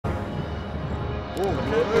All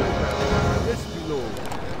right. Yes, my lord.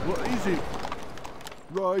 What is it?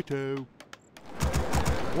 Righto.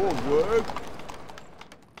 All work.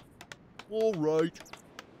 All right.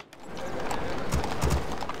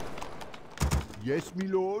 Yes, my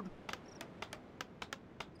lord.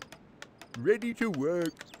 Ready to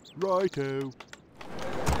work. Righto.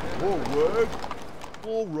 All work.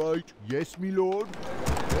 All right. Yes, my lord.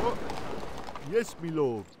 What? Yes, my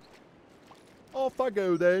lord. Off I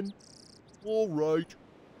go then. All right.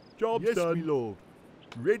 Job's yes, done. Yes, my lord.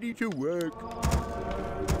 Ready to work.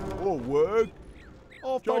 All work.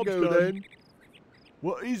 Off Job's I go done. Then.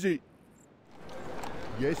 What is it?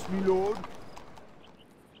 Yes, my lord.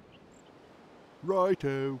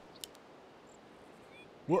 Righto.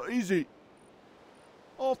 What is it?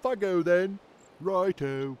 Off I go then.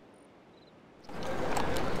 Righto.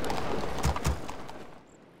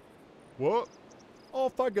 What?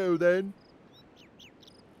 Off I go then.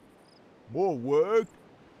 More work?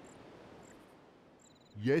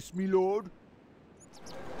 Yes, my lord.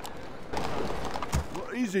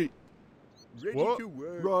 What is it? Ready what? To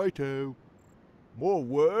work. Righto. More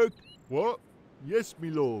work? What? Yes, my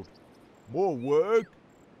lord. More work?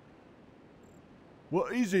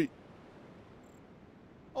 What is it?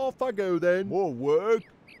 Off I go then. More work?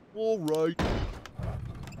 All right.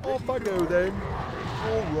 Off I go then.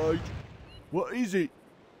 All right. What is it?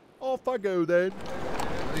 Off I go then.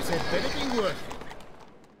 This had better be worth it.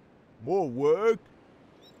 More work?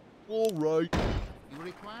 All right. You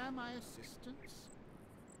require my assistance?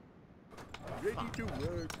 Ready to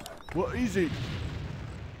work. What is it?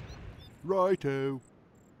 Righto.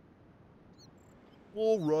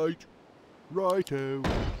 All right. Righto.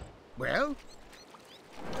 Well?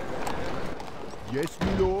 Yes,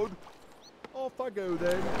 my lord. Off I go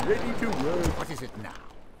then. Ready to work. What is it now?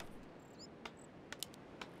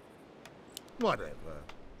 Whatever.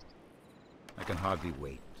 I can hardly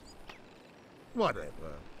wait.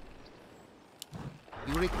 Whatever.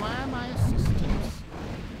 You require my assistance?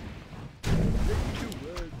 Ready to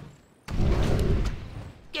work.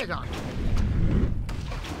 Get on.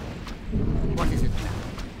 What is it now?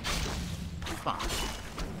 Fine.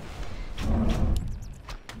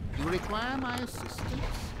 You require my assistance?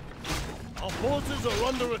 Our forces are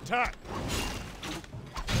under attack.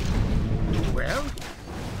 Well?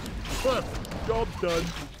 Perfect. Job's done.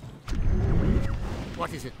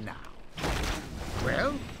 What is it now?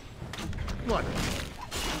 Well? What?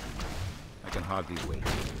 I can hardly wait.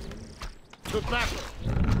 To battle!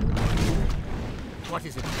 What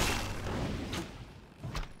is it now?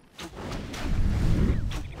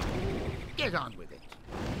 Get on with it.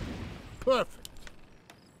 Perfect.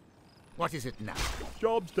 What is it now?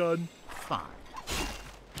 Job's done. Fine.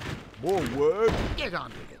 More work? Get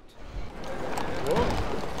on with it. What?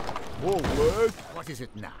 More work? What is it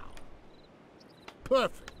now?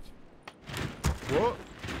 Perfect. What?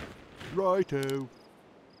 Righto.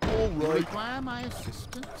 All right. You require my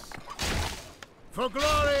assistance? For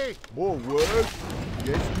glory! More work?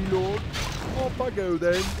 Yes, my lord. Off I go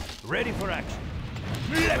then. Ready for action.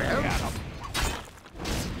 Let me at 'em.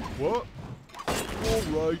 What? All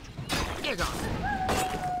right. Get on.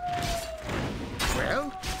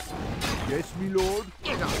 Well? Yes, my lord.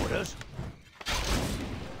 Get on. Orders.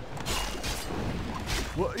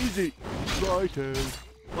 What is it? Righto.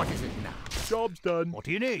 What is it now? Job's done. What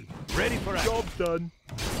do you need? Ready for action. Job's done.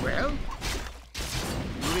 Well?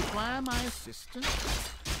 You require my assistance?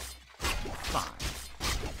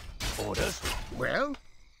 Fine. Orders. Well?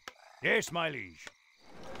 Yes, my liege.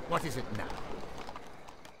 What is it now?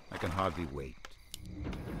 I can hardly wait.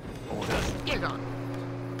 Orders. Get on.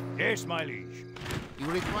 Yes, my liege. You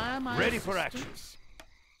require my Ready assistance? for action.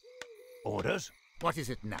 Orders. What is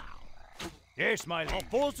it now? Yes, my liege. Our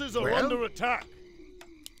forces are Well? under attack.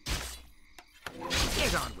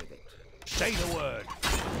 Get on with it. Say the word.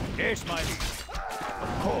 Yes, my liege.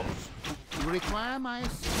 Of course. You require my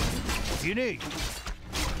assistance? What do you need?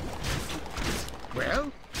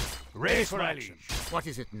 Well? Ready Yes, for my action. Liege. What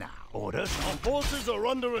is it now? Orders. Our forces are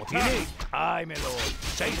under What do you attack. need? Aye, my lord.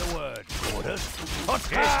 Say the word. Orders.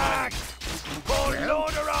 Attack! For Well?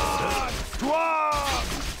 Lordaeron! To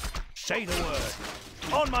arms! Say the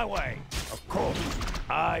word. On my way. Of course.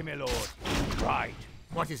 Aye, my lord. Right.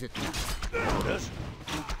 What is it now? Orders.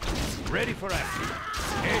 Ready for action.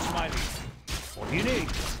 Yes, my liege. What do you need?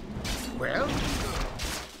 Well?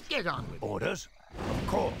 Get on with it. Orders. Of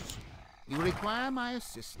course. You require my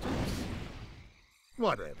assistance?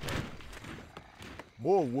 Whatever.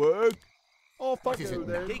 More work? Off I What is go it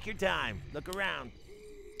then. now? Take your time. Look around.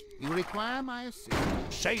 You require my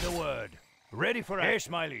assistance? Say the word. Ready for action. Yes,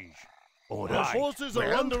 my liege. Orders. Our forces are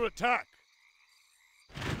Well? under attack.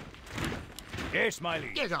 Yes, my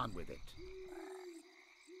liege. Get on with it.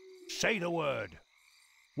 Say the word.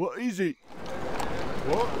 What is it?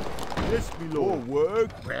 What? Yes, me lord. More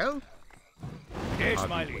work? Well, Yes,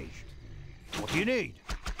 my liege. What do you need?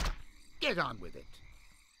 get on with it.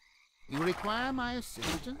 You require my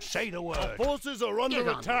assistance? Say the word. Forces are Get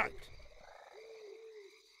under on attack. with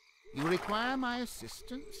it. You require my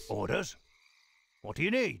assistance? Orders. What do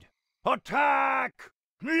you need? Attack!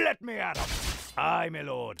 Let me at 'em. Aye, my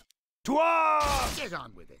lord. To arms! Get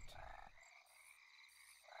on with it.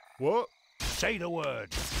 What? Say the word.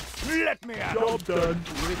 Let me at 'em. Job done.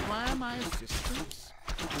 You require my assistance?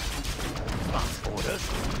 Orders.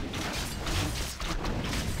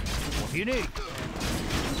 What do you need?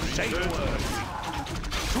 Say the word.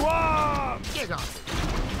 To arms! Get on with it.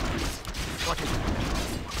 What is it?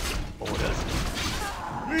 Orders.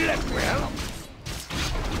 Let me at 'em.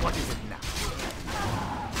 What is it now?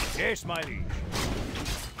 Yes, my liege.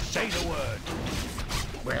 Say the word.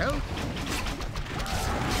 Well,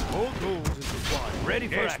 All goals is required. Ready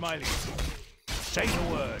for action. My liege. Say the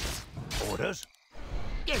word. Orders.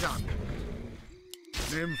 get on with it.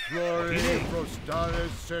 Nymphlory What do you need?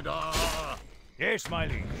 Prostaris Sedar. Yes, my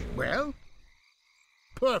liege. Well,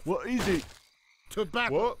 perfect. What is it? To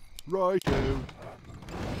battle. What? Righto.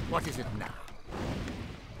 What is it now?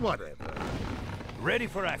 Whatever. Ready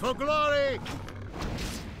for action. For glory!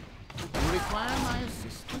 You require my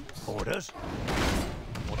assistance? Orders.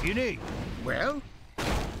 What do you need? Well,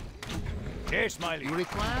 Yes, my you liege.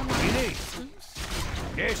 require What do you my need? assistance?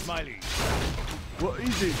 Yes, my liege. What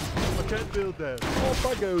is it? I can't build there. Off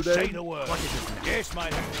I go then. Say the word. What is it now? Yes, my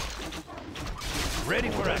liege. Ready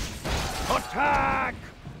for action. Attack!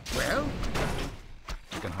 Well,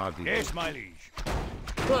 I can hardly Yes, my liege.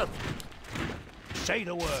 perfect. Say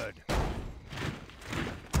the word. What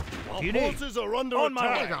Our do you need? forces are under On my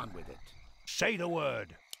attack. Get on with it. Say the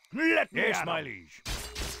word. Let me at Yes, 'em. my liege.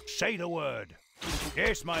 Say the word.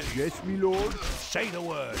 Yes, my liege. Yes, me lord. Say the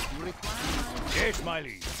word. You require my Yes, my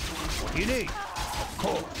liege. What do you need? Of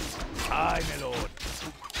course. Aye, my lord.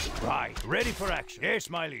 Right. Ready for action. Yes,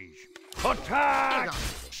 my liege. Attack! Get on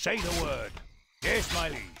with it. Say the word. Yes, my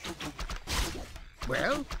liege.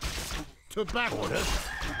 Well, to battle. Orders.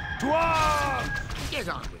 To arms! Get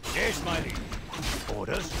on with it. Yes, my liege.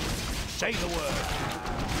 Orders. Say the word.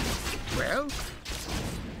 Well,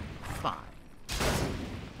 fine.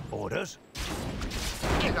 Orders.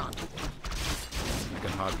 Get on with it. I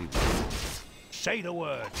can hardly wait. Say the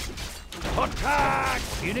word. Attack!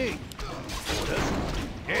 What do you need? Orders.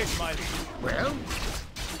 Yes, my liege. Well,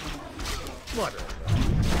 whatever. I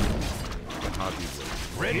can hardly wait.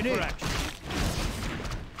 Ready for action.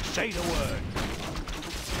 Say the word.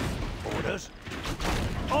 Orders.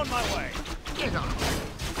 On my way. Get on.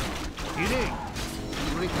 What do you need?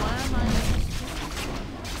 You require my assistance?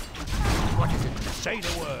 What is it? Say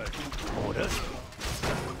the word. Orders.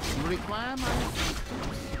 You require my assistance?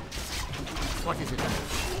 What is it?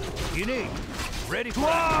 What do you need? Ready for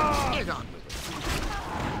action. Get on with it.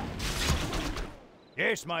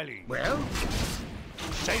 Yes, my liege. Well,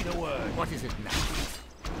 Say the word. what is it now?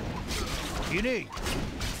 What do you need?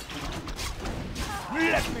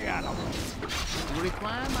 Let me at 'em. You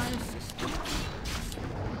require my assistance?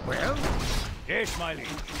 Well, Yes, my liege.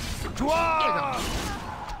 To get arms!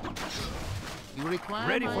 on. You require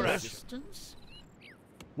Ready my for action. assistance?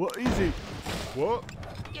 What is it? What?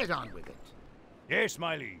 Get on with it. Yes,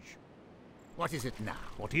 my liege. What is it now?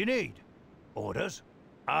 What do you need? Orders?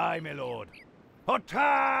 Aye, my lord.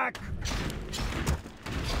 Attack!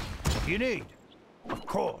 What do you need? Of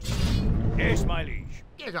course. Yes, my liege.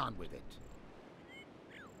 Get on with it.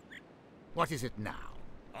 What is it now?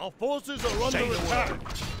 Our forces are under Say the attack. word.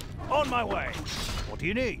 On my way. What do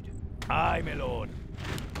you need? Aye, my lord.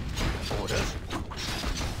 Orders?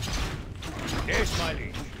 Yes, my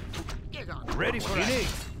liege. Get on. Ready for you need?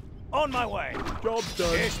 On my way. Job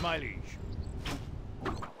done. Yes, my liege.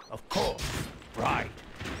 Of course. Right.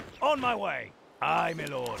 On my way. Aye, my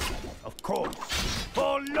lord. Of course.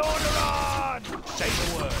 For Lordaeron! Say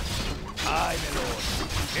the word. Aye, my lord.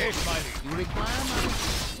 Yes, my liege. You require my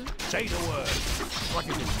assistance? Say the word. What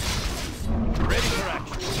is it? Ready for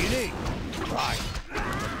action. What do you need? Right.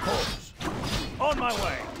 Of course. On my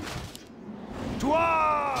way. To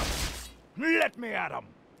arms! Let me at 'em.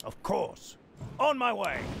 Of course. On my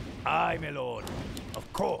way. Aye, my lord.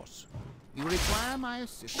 Of course. You require my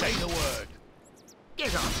assistance? Say the word.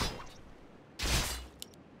 Get on with it.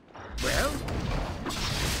 Well,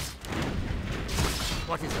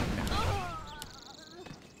 what is it now?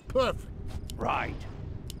 Perfect. Right.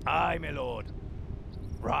 Aye, my lord.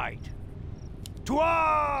 Right. To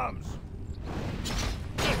arms!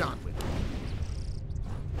 Get on with it.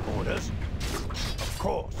 Orders?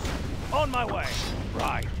 course. On my way.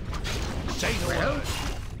 Right. Say the Well? word.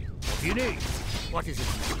 What do you need? What is it?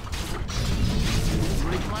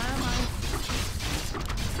 Require my...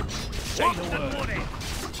 Say the word.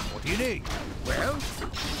 What do you need? Well?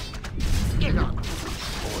 Get on.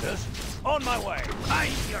 Orders. On my way.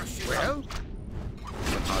 I'm your shooter. Well?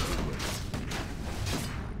 Hardly work.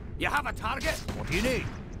 You have a target? What do you need?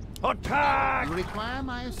 Attack! You require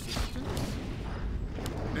my assistance?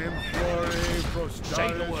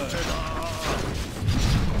 Say the word.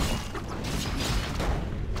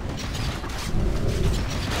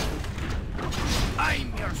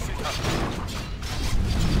 I'm your shooter.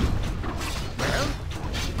 Well?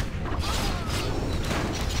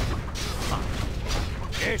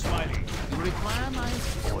 Yes, my liege. You require my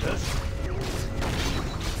assistance? Orders.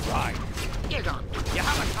 Right. Get on. You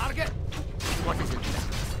have a target? What is it now?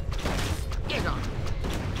 Get on.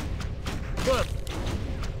 Good.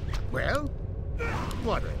 Well?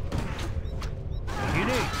 Whatever. What do you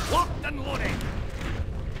need? Locked and loaded.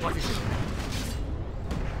 What is it now?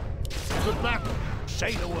 The battle.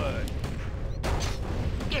 Say the word.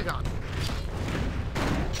 Get on.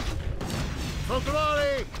 For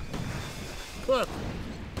glory! Good.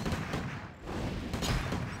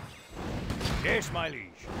 Yes, my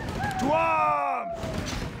liege. To arms!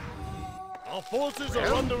 Our forces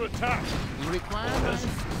are under attack. You require my Orders.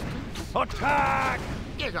 assistance? Attack!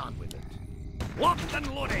 Get on with it. Locked and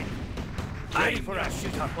loaded. Ready I'm for your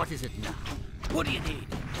action. shooter. What is it now? What do you need?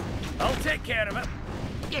 I'll take care of it.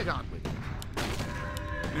 Get on with it.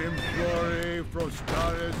 Implore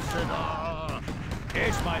Frostaris Sedar.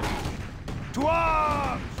 Yes, my liege. To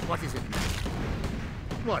arms! What is it now?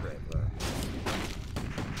 Whatever.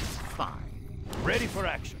 Fine. Ready for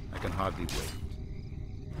action. I can hardly wait.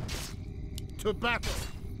 To battle.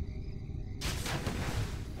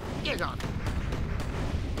 Get on.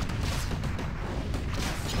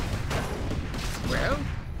 Well?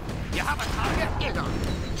 You have a target? Get on.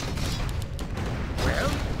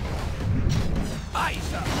 Well? Aye,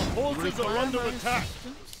 sir. Our forces are under my attack.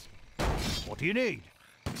 assistance? What do you need?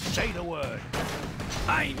 Say the word.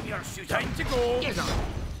 I'm your shooter. Time to go. Get on.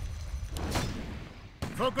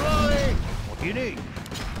 For glory! What do you need?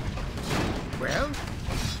 Well?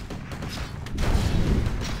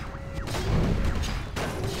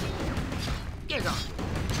 Get on.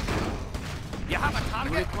 You have a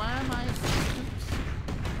target? You require my assistance?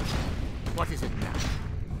 What is it now?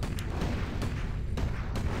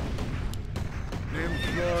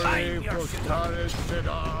 Implore I'm your Frostaris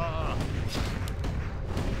Sedar.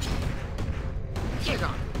 Get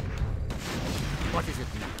on. What is it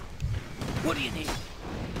now? What do you need?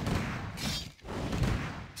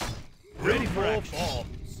 Ready for More action.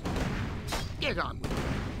 bombs. Get on.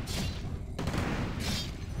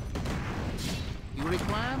 You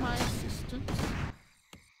require my assistance?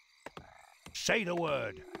 Say the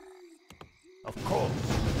word. Of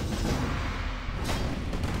course.